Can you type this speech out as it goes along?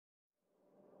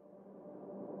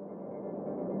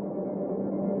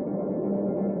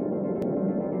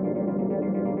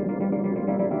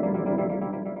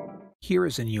here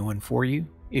is a new one for you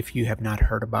if you have not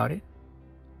heard about it.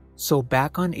 So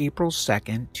back on April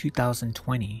 2nd,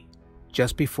 2020,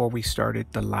 just before we started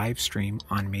the live stream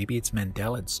on Maybe It's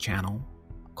Mandela's channel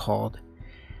called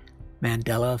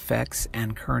Mandela Effects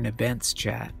and Current Events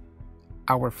Chat,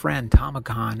 our friend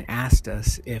Tomhikon asked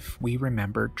us if we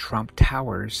remembered Trump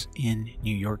Towers in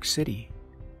New York City.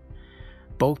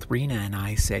 Both Rena and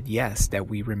I said yes, that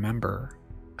we remember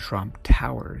Trump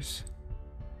Towers.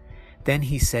 Then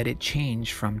he said it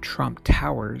changed from Trump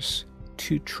Towers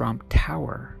to Trump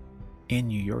Tower in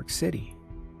New York City.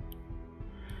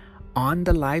 On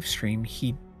the live stream,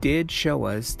 he did show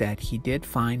us that he did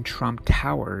find Trump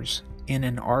Towers in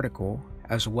an article,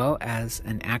 as well as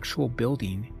an actual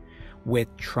building with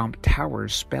Trump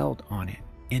Towers spelled on it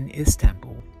in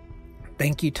Istanbul.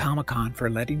 Thank you, Tomhikon, for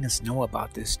letting us know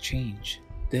about this change.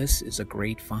 This is a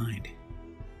great find.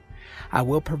 I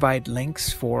will provide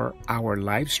links for our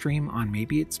live stream on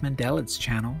Maybe It's Mandela's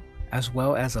channel, as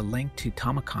well as a link to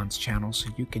Tomhikon's channel so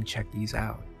you can check these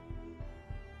out.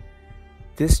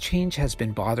 This change has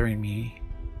been bothering me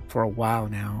for a while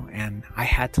now, and I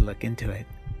had to look into it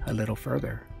a little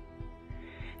further.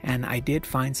 And I did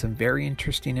find some very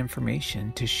interesting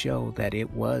information to show that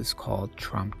it was called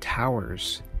Trump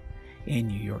Towers in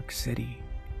New York City.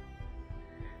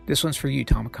 This one's for you,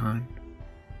 Tomhikon.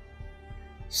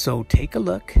 So take a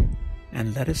look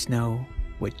and let us know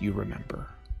what you remember.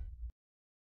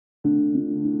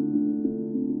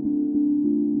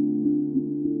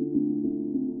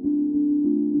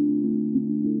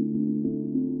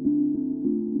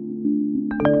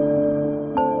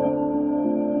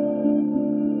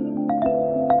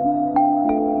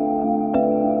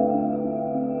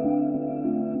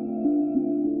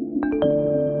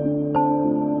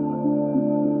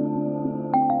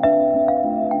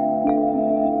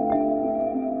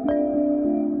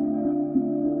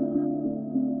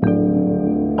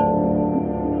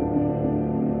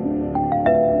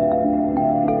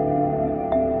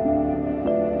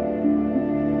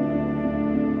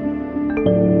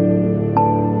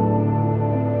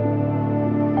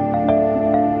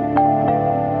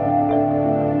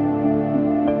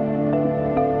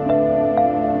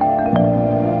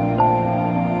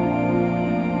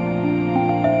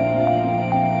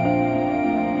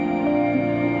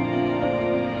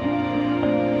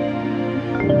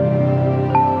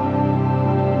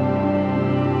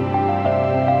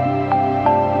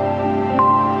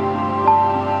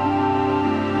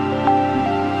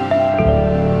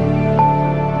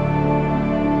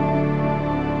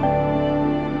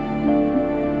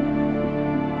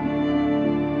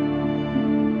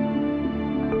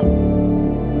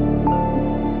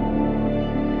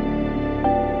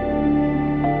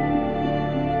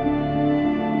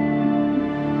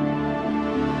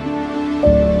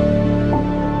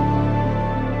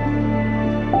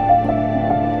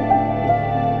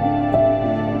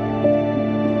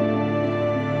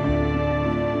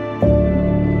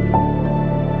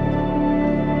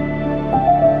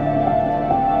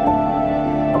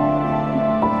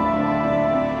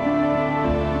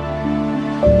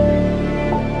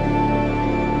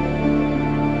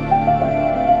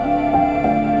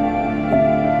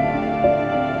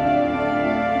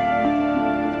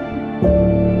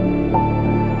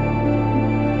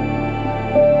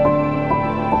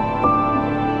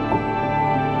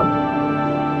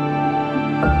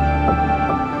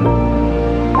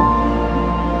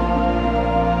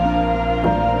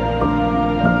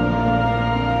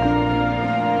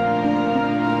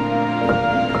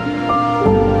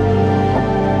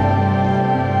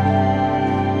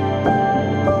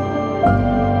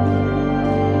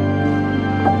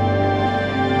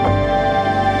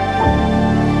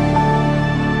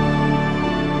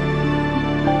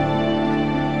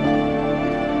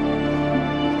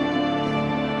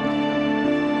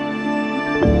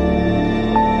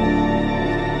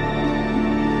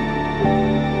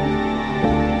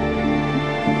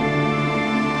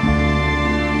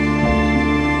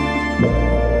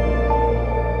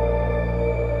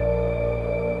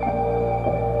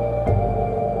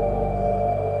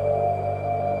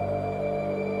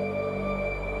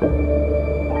 you.